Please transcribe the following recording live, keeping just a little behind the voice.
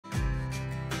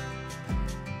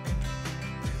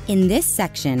In this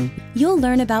section, you'll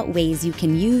learn about ways you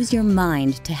can use your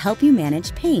mind to help you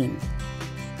manage pain.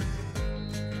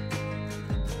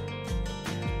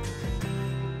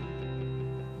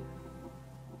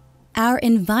 Our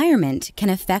environment can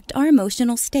affect our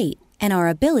emotional state and our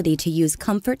ability to use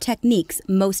comfort techniques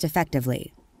most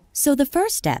effectively. So the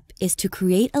first step is to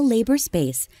create a labor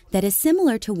space that is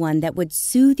similar to one that would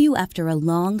soothe you after a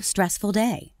long, stressful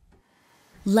day.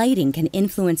 Lighting can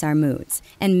influence our moods,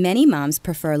 and many moms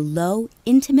prefer low,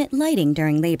 intimate lighting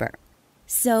during labor.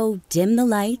 So dim the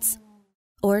lights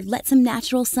or let some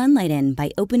natural sunlight in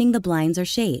by opening the blinds or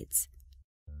shades.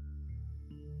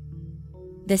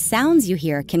 The sounds you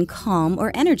hear can calm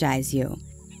or energize you.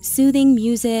 Soothing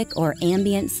music or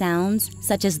ambient sounds,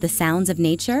 such as the sounds of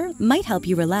nature, might help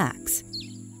you relax.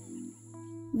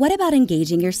 What about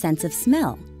engaging your sense of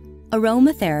smell?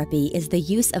 Aromatherapy is the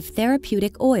use of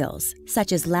therapeutic oils,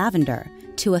 such as lavender,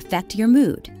 to affect your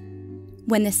mood.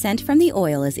 When the scent from the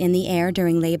oil is in the air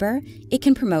during labor, it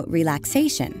can promote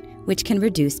relaxation, which can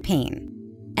reduce pain.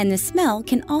 And the smell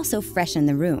can also freshen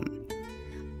the room.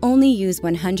 Only use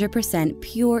 100%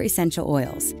 pure essential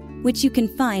oils, which you can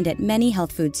find at many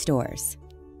health food stores.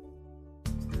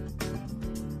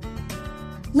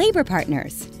 Labor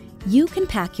partners. You can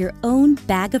pack your own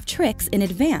bag of tricks in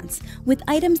advance with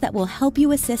items that will help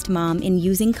you assist mom in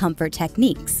using comfort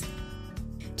techniques.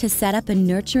 To set up a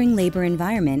nurturing labor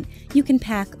environment, you can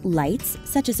pack lights,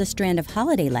 such as a strand of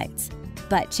holiday lights,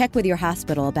 but check with your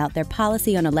hospital about their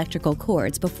policy on electrical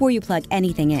cords before you plug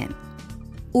anything in.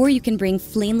 Or you can bring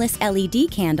flameless LED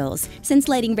candles, since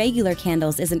lighting regular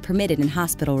candles isn't permitted in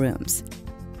hospital rooms.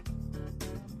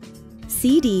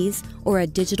 CDs or a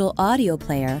digital audio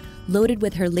player loaded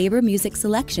with her labor music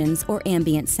selections or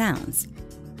ambient sounds.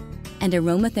 And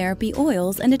aromatherapy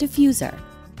oils and a diffuser.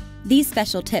 These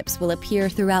special tips will appear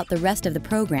throughout the rest of the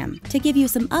program to give you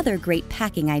some other great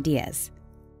packing ideas.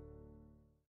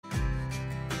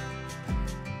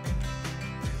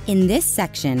 In this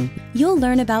section, you'll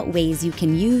learn about ways you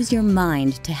can use your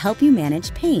mind to help you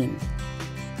manage pain.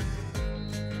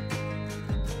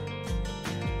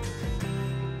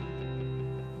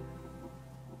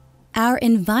 Our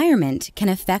environment can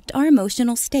affect our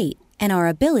emotional state and our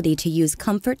ability to use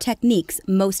comfort techniques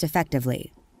most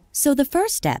effectively. So the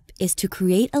first step is to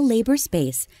create a labor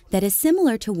space that is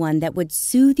similar to one that would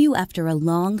soothe you after a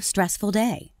long, stressful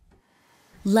day.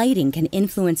 Lighting can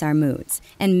influence our moods,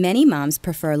 and many moms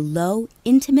prefer low,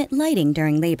 intimate lighting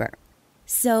during labor.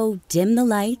 So dim the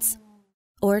lights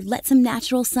or let some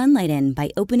natural sunlight in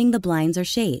by opening the blinds or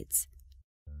shades.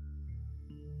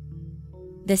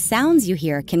 The sounds you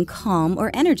hear can calm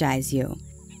or energize you.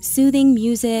 Soothing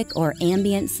music or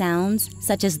ambient sounds,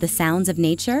 such as the sounds of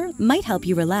nature, might help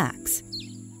you relax.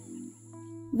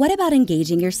 What about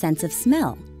engaging your sense of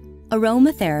smell?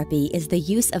 Aromatherapy is the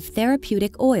use of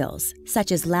therapeutic oils,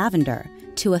 such as lavender,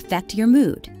 to affect your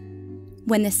mood.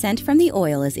 When the scent from the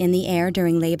oil is in the air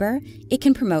during labor, it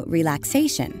can promote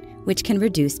relaxation, which can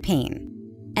reduce pain.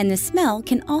 And the smell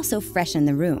can also freshen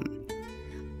the room.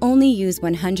 Only use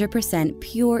 100%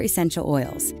 pure essential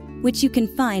oils, which you can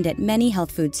find at many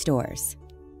health food stores.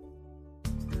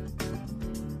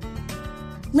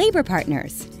 Labor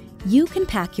partners. You can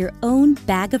pack your own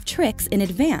bag of tricks in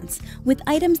advance with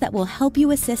items that will help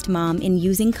you assist mom in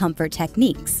using comfort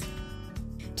techniques.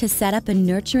 To set up a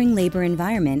nurturing labor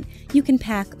environment, you can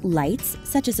pack lights,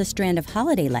 such as a strand of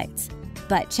holiday lights,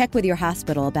 but check with your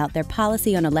hospital about their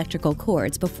policy on electrical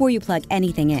cords before you plug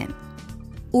anything in.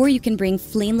 Or you can bring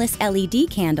flameless LED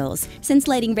candles, since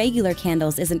lighting regular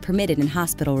candles isn't permitted in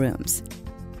hospital rooms.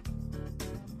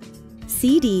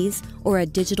 CDs or a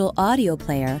digital audio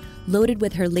player loaded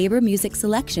with her labor music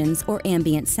selections or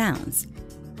ambient sounds.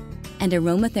 And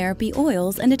aromatherapy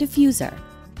oils and a diffuser.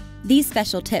 These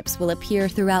special tips will appear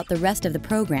throughout the rest of the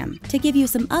program to give you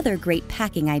some other great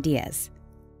packing ideas.